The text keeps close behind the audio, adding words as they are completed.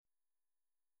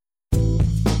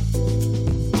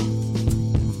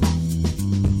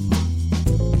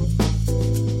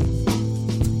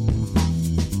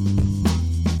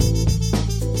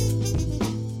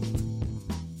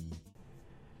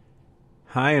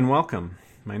Hi and welcome.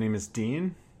 My name is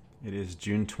Dean. It is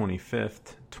June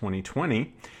 25th,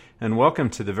 2020, and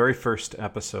welcome to the very first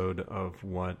episode of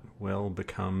what will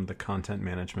become the Content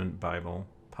Management Bible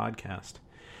podcast.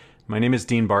 My name is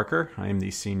Dean Barker. I am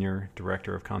the Senior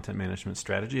Director of Content Management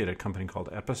Strategy at a company called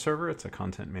Episerver. It's a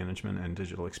content management and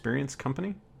digital experience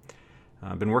company.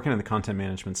 I've been working in the content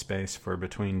management space for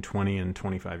between 20 and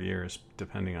 25 years,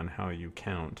 depending on how you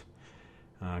count.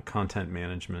 Content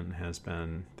management has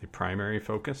been the primary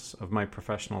focus of my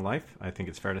professional life, I think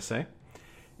it's fair to say.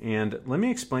 And let me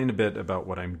explain a bit about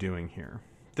what I'm doing here.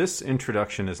 This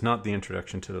introduction is not the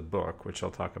introduction to the book, which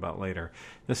I'll talk about later.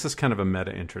 This is kind of a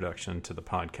meta introduction to the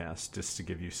podcast, just to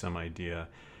give you some idea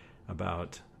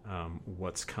about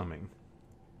what's coming.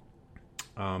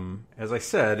 As I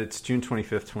said, it's June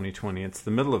 25th, 2020. It's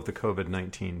the middle of the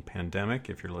COVID-19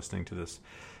 pandemic, if you're listening to this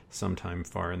sometime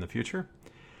far in the future.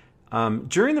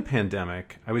 During the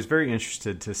pandemic, I was very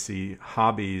interested to see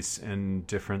hobbies and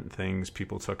different things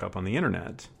people took up on the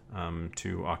internet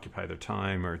to occupy their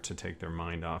time or to take their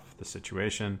mind off the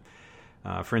situation.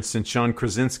 For instance, John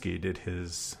Krasinski did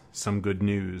his Some Good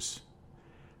News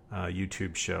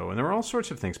YouTube show, and there were all sorts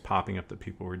of things popping up that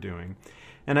people were doing.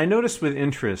 And I noticed with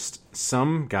interest,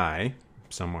 some guy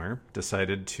somewhere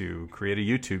decided to create a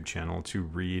YouTube channel to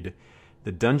read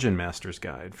the Dungeon Master's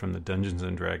Guide from the Dungeons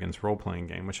 & Dragons role-playing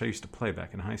game, which I used to play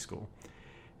back in high school.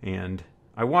 And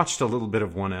I watched a little bit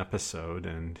of one episode,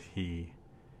 and he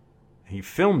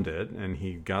filmed it, and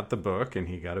he got the book, and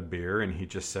he got a beer, and he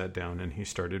just sat down and he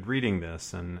started reading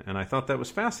this. And I thought that was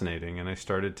fascinating, and I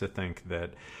started to think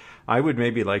that I would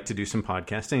maybe like to do some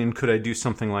podcasting, and could I do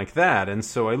something like that? And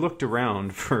so I looked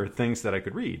around for things that I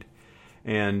could read.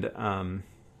 And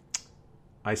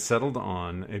I settled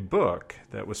on a book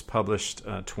that was published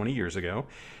 20 years ago.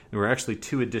 There were actually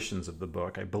two editions of the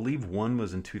book. I believe one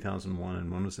was in 2001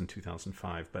 and one was in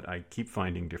 2005, but I keep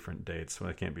finding different dates, so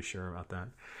I can't be sure about that.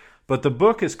 But the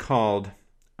book is called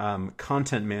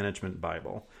Content Management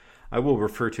Bible. I will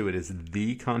refer to it as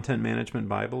the Content Management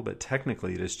Bible, but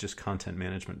technically it is just Content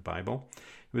Management Bible.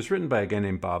 It was written by a guy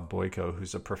named Bob Boyko,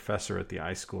 who's a professor at the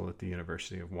iSchool at the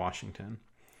University of Washington.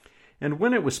 And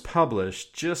when it was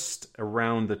published, just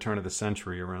around the turn of the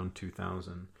century, around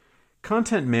 2000,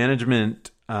 content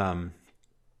management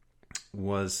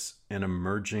was an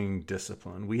emerging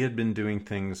discipline. We had been doing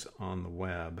things on the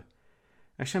web.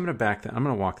 Actually, I'm going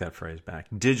to walk that phrase back.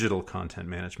 Digital content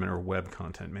management or web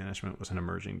content management was an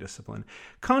emerging discipline.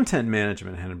 Content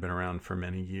management hadn't been around for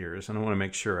many years, and I want to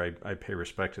make sure I pay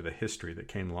respect to the history that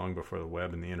came long before the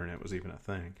web and the internet was even a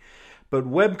thing. But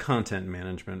web content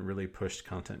management really pushed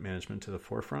content management to the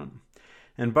forefront.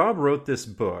 And Bob wrote this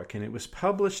book, and it was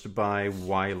published by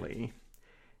Wiley.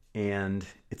 And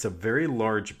it's a very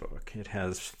large book. It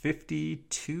has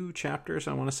 52 chapters,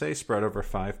 I want to say, spread over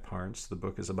 5 parts. The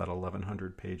book is about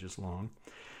 1,100 pages long.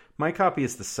 My copy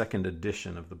is the second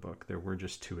edition of the book. There were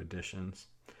just 2 editions.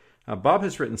 Bob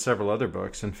has written several other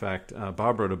books. In fact,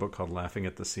 Bob wrote a book called Laughing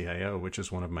at the CIO, which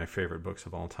is one of my favorite books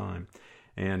of all time.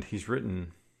 And he's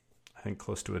written, I think,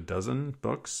 close to a dozen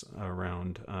books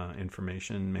around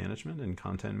information management and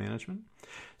content management.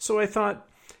 So I thought,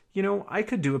 I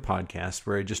could do a podcast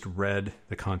where I just read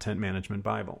the Content Management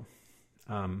Bible.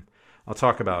 I'll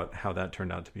talk about how that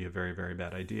turned out to be a very, very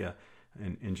bad idea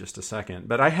in just a second.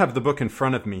 But I have the book in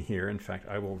front of me here. In fact,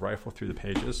 I will rifle through the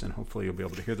pages, and hopefully you'll be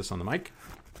able to hear this on the mic.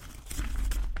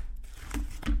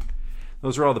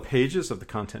 Those are all the pages of the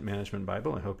Content Management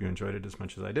Bible. I hope you enjoyed it as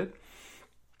much as I did.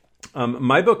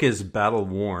 My book is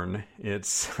battle-worn.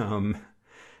 It's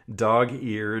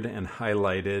dog-eared and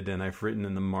highlighted, and I've written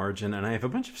in the margin, and I have a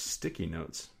bunch of sticky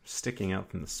notes sticking out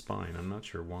from the spine. I'm not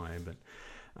sure why, but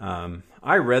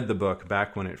I read the book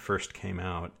back when it first came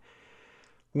out.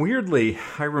 Weirdly,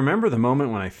 I remember the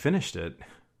moment when I finished it.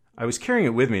 I was carrying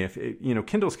it with me.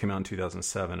 Kindles came out in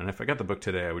 2007, and if I got the book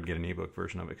today, I would get an ebook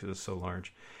version of it because it's so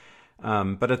large.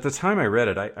 But at the time I read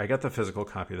it, I got the physical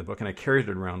copy of the book, and I carried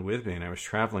it around with me, and I was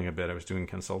traveling a bit. I was doing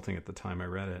consulting at the time I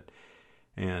read it.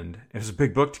 And it was a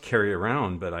big book to carry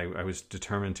around, but I was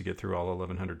determined to get through all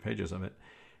 1,100 pages of it.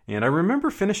 And I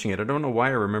remember finishing it. I don't know why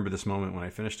I remember this moment when I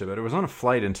finished it, but it was on a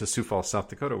flight into Sioux Falls, South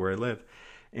Dakota, where I live.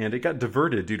 And it got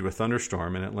diverted due to a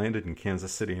thunderstorm, and it landed in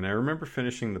Kansas City. And I remember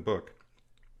finishing the book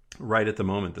right at the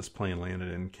moment this plane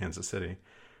landed in Kansas City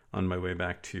on my way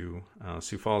back to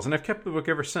Sioux Falls. And I've kept the book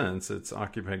ever since. It's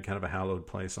occupied kind of a hallowed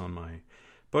place on my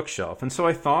bookshelf. And so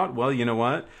I thought, well, you know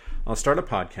what? I'll start a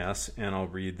podcast and I'll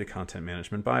read the Content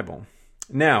Management Bible.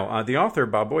 Now, the author,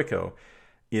 Bob Boyko,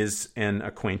 is an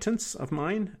acquaintance of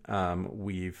mine.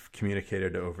 We've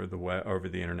communicated over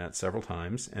the internet several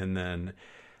times. And then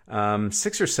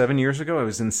 6 or 7 years ago, I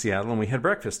was in Seattle and we had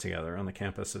breakfast together on the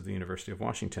campus of the University of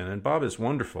Washington. And Bob is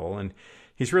wonderful, and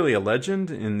he's really a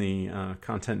legend in the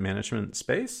content management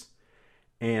space.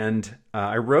 And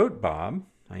I wrote Bob,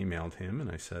 I emailed him,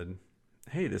 and I said,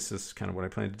 hey, this is kind of what I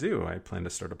plan to do. I plan to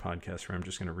start a podcast where I'm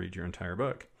just going to read your entire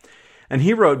book. And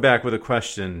he wrote back with a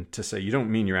question to say, you don't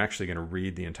mean you're actually going to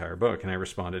read the entire book? And I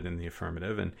responded in the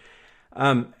affirmative.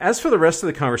 And as for the rest of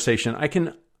the conversation, I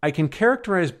can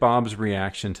characterize Bob's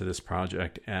reaction to this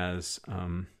project as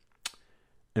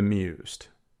amused.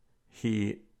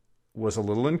 He was a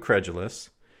little incredulous.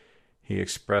 He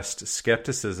expressed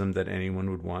skepticism that anyone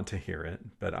would want to hear it,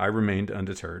 but I remained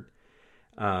undeterred.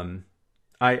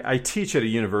 I teach at a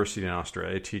university in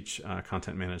Austria. I teach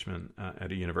content management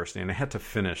at a university, and I had to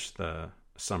finish the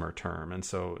summer term. And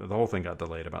so the whole thing got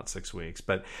delayed about 6 weeks.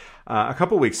 But a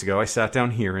couple weeks ago, I sat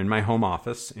down here in my home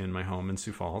office, in my home in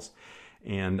Sioux Falls,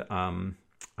 and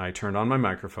I turned on my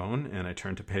microphone, and I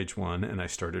turned to page 1, and I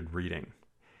started reading.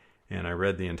 And I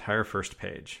read the entire first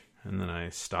page, and then I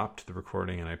stopped the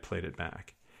recording, and I played it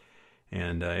back.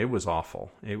 And it was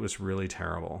awful. It was really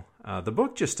terrible. The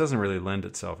book just doesn't really lend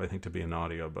itself, I think, to be an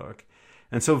audiobook.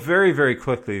 And so very, very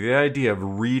quickly, the idea of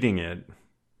reading it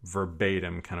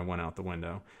verbatim kind of went out the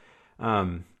window.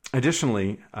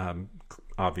 Additionally,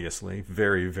 obviously,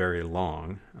 very, very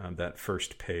long. That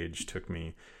first page took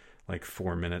me like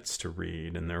 4 minutes to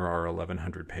read, and there are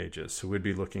 1,100 pages. So we'd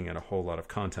be looking at a whole lot of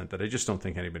content that I just don't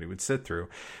think anybody would sit through.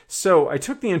 So I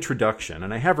took the introduction,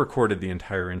 and I have recorded the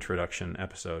entire introduction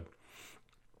episode,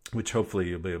 which hopefully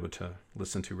you'll be able to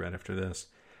listen to right after this.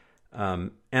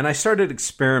 And I started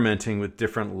experimenting with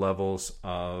different levels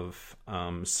of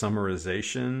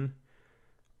summarization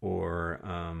or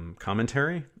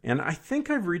commentary. And I think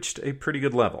I've reached a pretty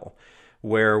good level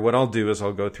where what I'll do is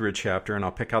I'll go through a chapter and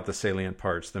I'll pick out the salient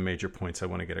parts, the major points I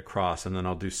want to get across, and then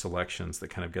I'll do selections that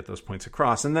kind of get those points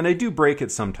across. And then I do break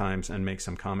it sometimes and make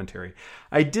some commentary.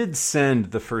 I did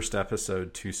send the first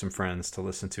episode to some friends to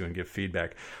listen to and give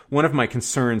feedback. One of my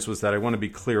concerns was that I want to be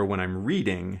clear when I'm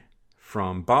reading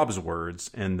from Bob's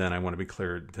words, and then I want to be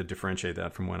clear to differentiate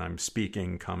that from when I'm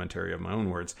speaking commentary of my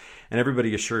own words. And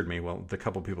everybody assured me, well, the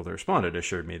couple people that responded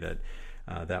assured me that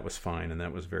that was fine and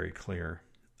that was very clear.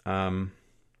 I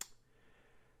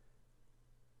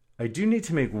do need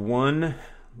to make one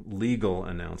legal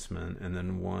announcement and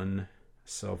then one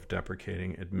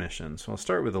self-deprecating admission. So I'll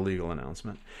start with the legal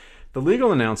announcement. The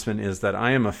legal announcement is that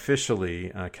I am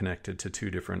officially connected to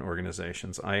 2 different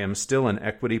organizations. I am still an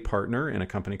equity partner in a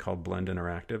company called Blend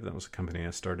Interactive. That was a company I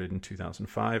started in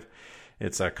 2005.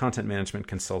 It's a content management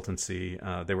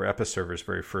consultancy. They were Episerver's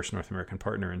very first North American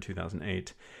partner in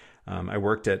 2008. I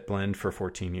worked at Blend for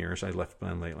 14 years. I left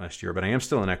Blend late last year, but I am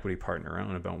still an equity partner. I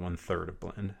own about 1/3 of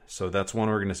Blend. So that's one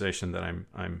organization that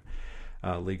I'm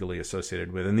legally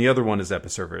associated with. And the other one is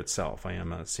Episerver itself. I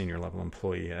am a senior level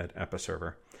employee at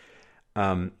Episerver.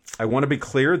 I want to be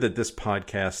clear that this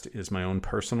podcast is my own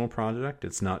personal project.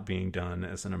 It's not being done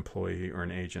as an employee or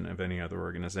an agent of any other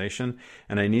organization.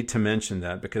 And I need to mention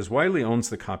that because Wiley owns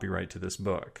the copyright to this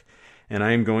book. And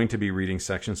I am going to be reading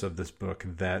sections of this book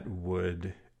that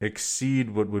would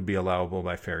exceed what would be allowable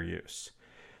by fair use.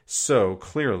 So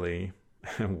clearly,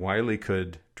 Wiley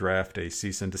could draft a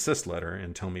cease and desist letter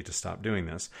and tell me to stop doing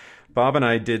this. Bob and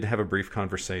I did have a brief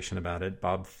conversation about it.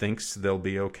 Bob thinks they'll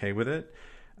be okay with it.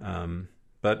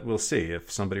 But we'll see. If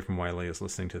somebody from Wiley is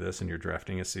listening to this and you're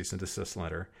drafting a cease and desist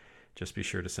letter, just be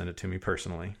sure to send it to me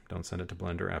personally. Don't send it to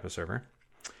Blend or Episerver.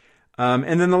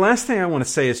 And then the last thing I want to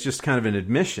say is just kind of an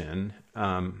admission.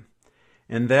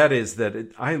 And that is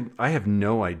that I have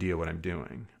no idea what I'm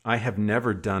doing. I have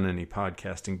never done any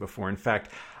podcasting before. In fact,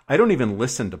 I don't even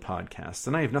listen to podcasts,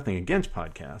 and I have nothing against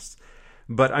podcasts.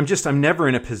 But I'm never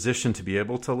in a position to be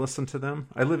able to listen to them.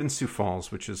 I live in Sioux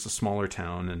Falls, which is a smaller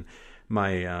town, and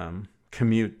my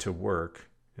commute to work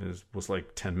was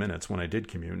like 10 minutes when I did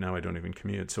commute. Now I don't even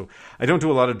commute. So I don't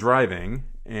do a lot of driving,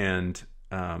 and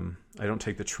I don't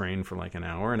take the train for like an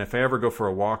hour. And if I ever go for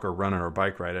a walk or run or a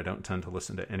bike ride, I don't tend to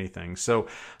listen to anything. So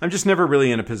I'm just never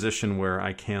really in a position where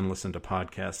I can listen to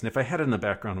podcasts. And if I had it in the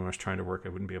background when I was trying to work, I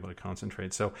wouldn't be able to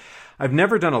concentrate. So I've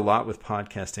never done a lot with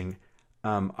podcasting.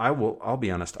 I'll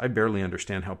be honest, I barely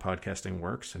understand how podcasting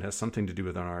works. It has something to do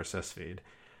with an RSS feed.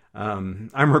 I'm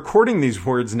recording these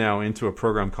words now into a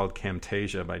program called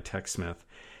Camtasia by TechSmith.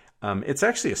 It's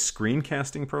actually a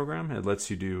screencasting program. It lets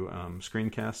you do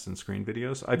screencasts and screen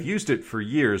videos. I've used it for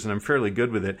years, and I'm fairly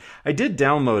good with it. I did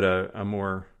download a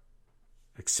more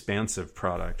expansive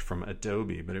product from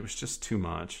Adobe, but it was just too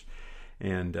much.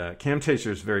 And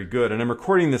Camtasia is very good. And I'm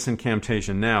recording this in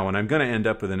Camtasia now, and I'm going to end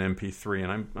up with an MP3.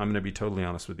 And I'm going to be totally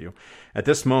honest with you. At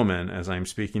this moment, as I'm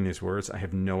speaking these words, I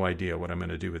have no idea what I'm going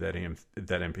to do with that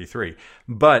MP3.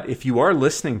 But if you are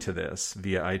listening to this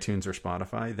via iTunes or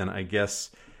Spotify, then I guess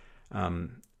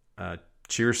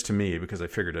cheers to me, because I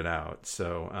figured it out.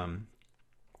 So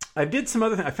I did some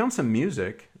other things. I found some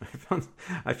music.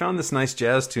 I found this nice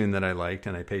jazz tune that I liked,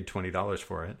 and I paid $20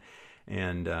 for it.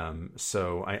 And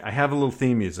so I have a little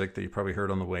theme music that you probably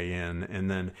heard on the way in. And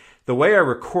then the way I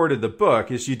recorded the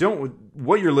book is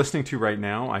what you're listening to right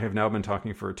now, I have now been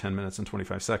talking for 10 minutes and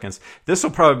 25 seconds. This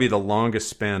will probably be the longest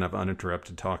span of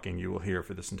uninterrupted talking you will hear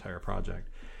for this entire project.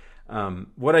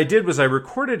 What I did was I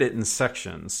recorded it in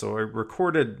sections. So I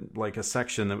recorded like a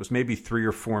section that was maybe 3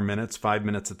 or 4 minutes, 5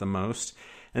 minutes at the most.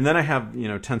 And then I have,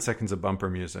 10 seconds of bumper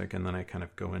music, and then I kind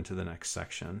of go into the next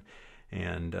section.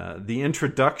 And the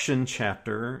introduction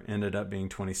chapter ended up being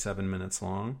 27 minutes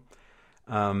long.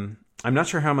 I'm not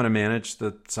sure how I'm going to manage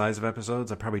the size of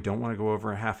episodes. I probably don't want to go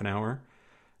over a half an hour.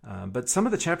 But some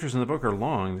of the chapters in the book are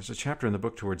long. There's a chapter in the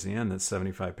book towards the end that's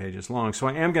 75 pages long. So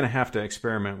I am going to have to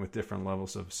experiment with different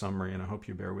levels of summary, and I hope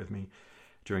you bear with me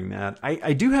during that.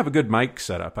 I do have a good mic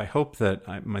setup. I hope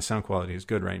that my sound quality is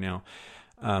good right now.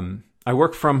 I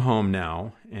work from home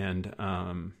now, and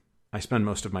I spend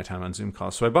most of my time on Zoom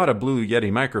calls. So I bought a Blue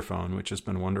Yeti microphone, which has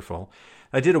been wonderful.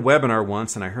 I did a webinar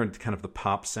once, and I heard kind of the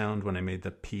pop sound when I made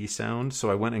the P sound.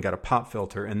 So I went and got a pop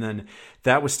filter, and then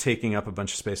that was taking up a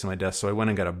bunch of space on my desk. So I went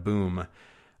and got a boom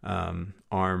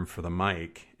arm for the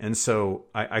mic. And so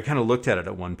I kind of looked at it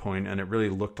at one point, and it really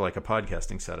looked like a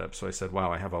podcasting setup. So I said,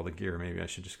 wow, I have all the gear. Maybe I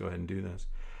should just go ahead and do this.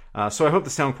 So I hope the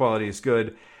sound quality is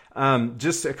good.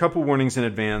 Just a couple warnings in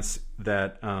advance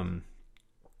that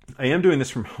I am doing this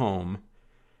from home,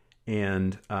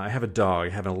 and I have a dog. I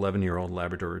have an 11-year-old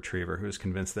Labrador Retriever who is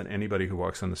convinced that anybody who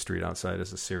walks on the street outside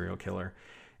is a serial killer.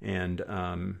 And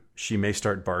she may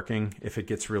start barking. If it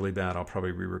gets really bad, I'll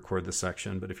probably re-record the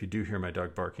section. But if you do hear my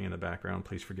dog barking in the background,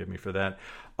 please forgive me for that.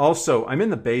 Also, I'm in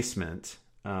the basement.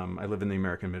 I live in the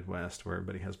American Midwest, where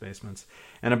everybody has basements.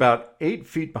 And about 8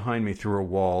 feet behind me through a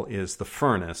wall is the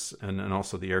furnace and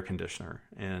also the air conditioner.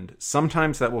 And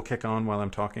sometimes that will kick on while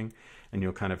I'm talking, and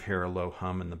you'll kind of hear a low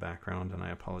hum in the background, and I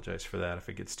apologize for that. If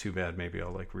it gets too bad, maybe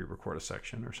I'll re-record a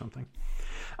section or something.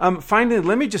 Finally,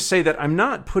 let me just say that I'm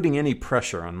not putting any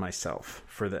pressure on myself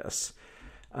for this.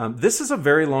 This is a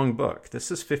very long book.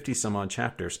 This is 50 some odd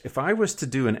chapters. If I was to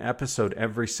do an episode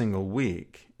every single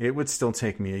week, it would still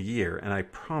take me a year. And I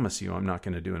promise you, I'm not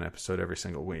going to do an episode every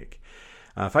single week.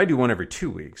 If I do one every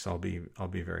 2 weeks, I'll be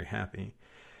very happy.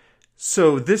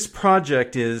 So this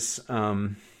project is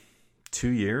 2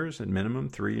 years at minimum,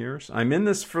 3 years. I'm in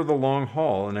this for the long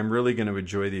haul, and I'm really going to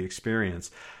enjoy the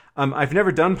experience. I've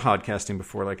never done podcasting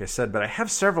before, like I said, but I have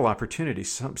several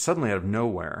opportunities suddenly out of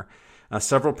nowhere.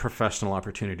 Several professional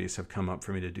opportunities have come up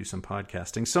for me to do some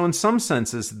podcasting. So in some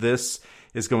senses, this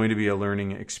is going to be a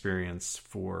learning experience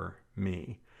for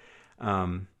me.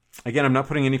 Again, I'm not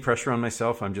putting any pressure on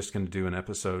myself. I'm just going to do an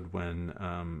episode when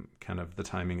kind of the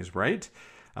timing is right.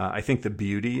 I think the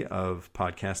beauty of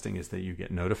podcasting is that you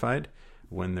get notified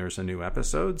when there's a new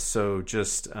episode. So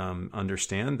just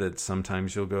understand that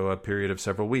sometimes you'll go a period of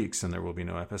several weeks and there will be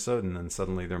no episode, and then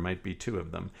suddenly there might be 2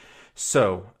 of them.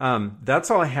 So that's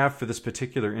all I have for this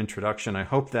particular introduction. I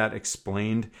hope that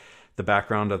explained the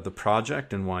background of the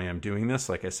project and why I'm doing this.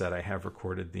 Like I said, I have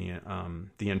recorded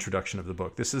the introduction of the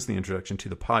book. This is the introduction to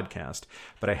the podcast,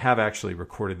 but I have actually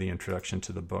recorded the introduction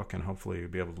to the book, and hopefully you'll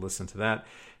be able to listen to that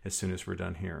as soon as we're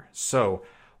done here. So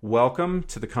welcome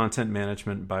to the Content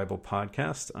Management Bible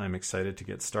Podcast. I'm excited to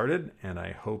get started, and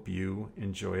I hope you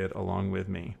enjoy it along with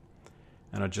me.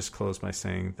 And I'll just close by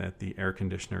saying that the air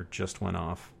conditioner just went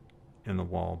off in the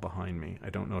wall behind me. I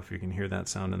don't know if you can hear that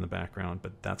sound in the background,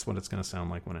 but that's what it's going to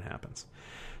sound like when it happens.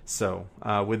 So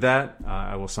with that,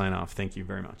 I will sign off. Thank you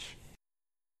very much.